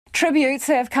Tributes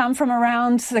have come from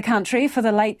around the country for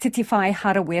the late Titiwhai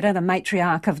Harawira, the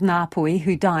matriarch of Ngāpuhi,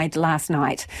 who died last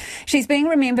night. She's being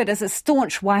remembered as a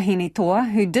staunch wahine toa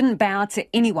who didn't bow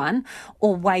to anyone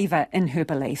or waver in her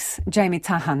beliefs. Jamie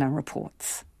Tahana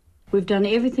reports. We've done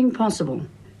everything possible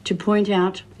to point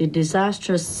out the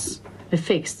disastrous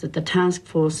effects that the task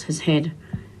force has had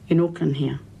in Auckland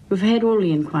here. We've had all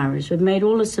the inquiries, we've made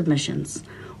all the submissions.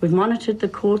 We've monitored the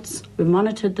courts, we've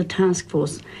monitored the task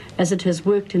force as it has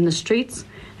worked in the streets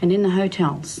and in the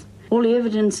hotels. All the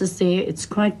evidence is there. It's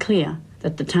quite clear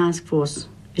that the task force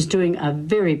is doing a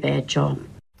very bad job.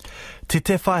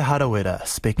 Titiwhai Harawira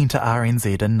speaking to RNZ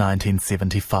in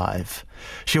 1975.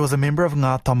 She was a member of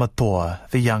Ngā Tamatoa,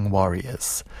 the Young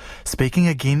Warriors, speaking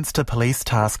against a police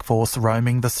task force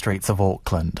roaming the streets of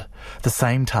Auckland, the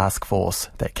same task force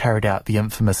that carried out the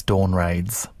infamous Dawn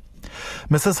raids.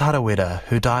 Mrs. Harawira,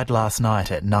 who died last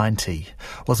night at 90,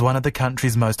 was one of the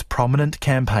country's most prominent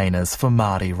campaigners for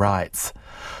Māori rights.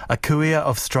 A kuia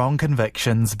of strong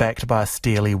convictions backed by a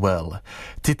steely will,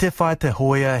 Titiwhai Te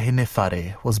Hoia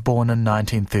Hinewhare was born in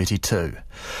 1932,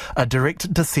 a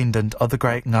direct descendant of the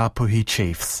great Ngāpuhi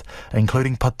chiefs,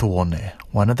 including Patuone,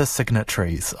 one of the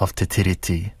signatories of Te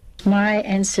Tiriti. My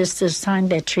ancestors signed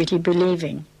that treaty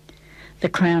believing the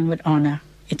Crown would honour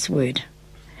its word.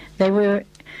 They were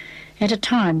at a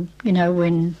time,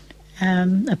 when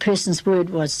a person's word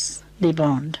was their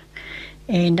bond.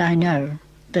 And I know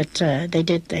that they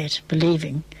did that,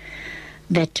 believing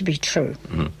that to be true.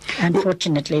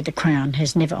 Unfortunately, the Crown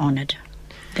has never honoured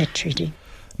that treaty.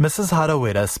 Mrs.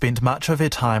 Harawira spent much of her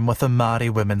time with the Māori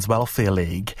Women's Welfare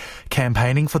League,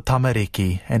 campaigning for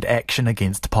tamariki and action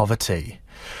against poverty.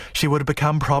 She would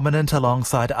become prominent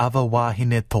alongside other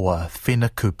wahine toa,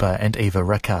 Whina Cooper and Eva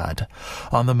Rickard,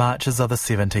 on the marches of the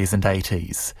 70s and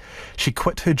 80s. She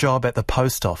quit her job at the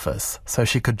post office so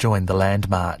she could join the Land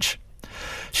March.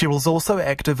 She was also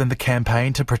active in the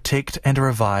campaign to protect and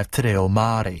revive Te Reo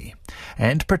Māori,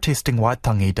 and protesting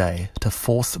Waitangi Day to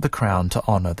force the Crown to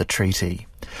honour the treaty.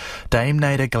 Dame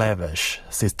Naida Glavish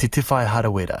says Titiwhai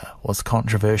Harawira was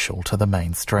controversial to the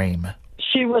mainstream.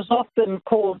 She was often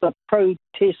called a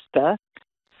protester,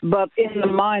 but in the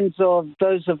minds of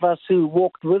those of us who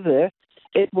walked with her,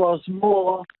 it was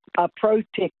more a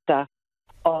protector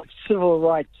of civil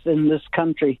rights in this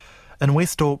country. In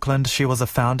West Auckland, she was a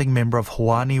founding member of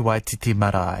Hoani Waititi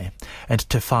Marae and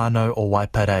Te Whānau o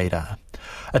Waipareira,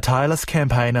 a tireless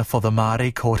campaigner for the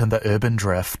Māori caught in the urban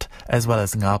drift, as well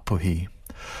as Ngāpuhi.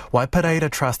 Waipareira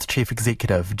Trust Chief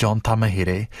Executive John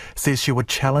Tamahere says she would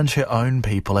challenge her own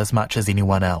people as much as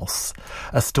anyone else,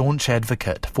 a staunch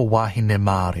advocate for wahine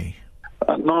Māori.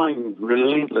 9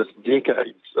 relentless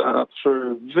decades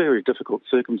through very difficult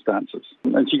circumstances,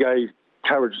 and she gave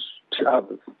courage to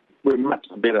others. We're much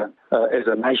better as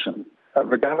a nation.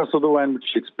 Regardless of the way in which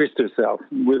she expressed herself,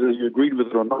 whether you agreed with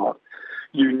it or not,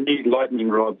 you need lightning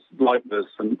rods like this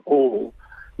in all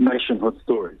nationhood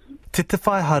stories.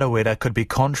 Titiwhai Harawira could be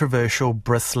controversial,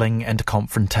 bristling and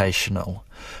confrontational,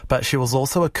 but she was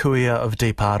also a kuia of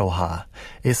deep aroha,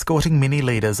 escorting many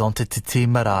leaders onto Te Tii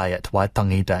Marae at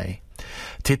Waitangi Day.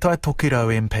 Te Tai Tokiro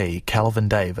MP Calvin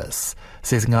Davis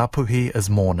says Ngāpuhi is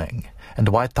mourning, and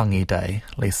Waitangi Day,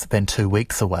 less than 2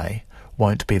 weeks away,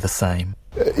 won't be the same.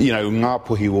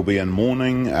 Ngāpuhi will be in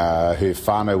mourning. Her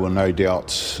whānau will no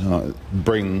doubt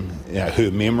bring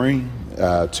her memory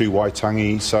to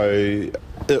Waitangi, so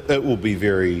it will be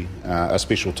very a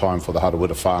special time for the Harawira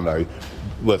whānau,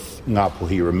 with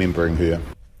Ngāpuhi remembering her.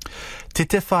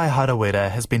 Titiwhai Harawira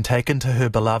has been taken to her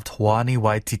beloved Hoani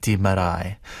Waititi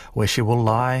Marae, where she will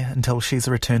lie until she's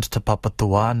returned to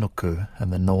Papatūānuku in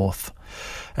the north.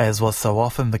 As was so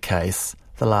often the case,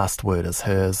 the last word is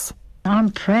hers.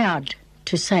 I'm proud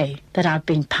to say that I've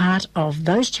been part of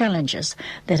those challenges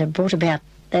that have brought about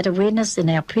that awareness in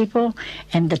our people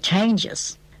and the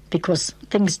changes, because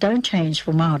things don't change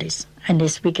for Māoris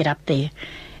unless we get up there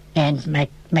and make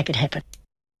it happen.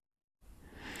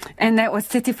 And that was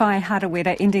Titiwhai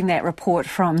Harawira ending that report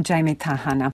from Jamie Tahana.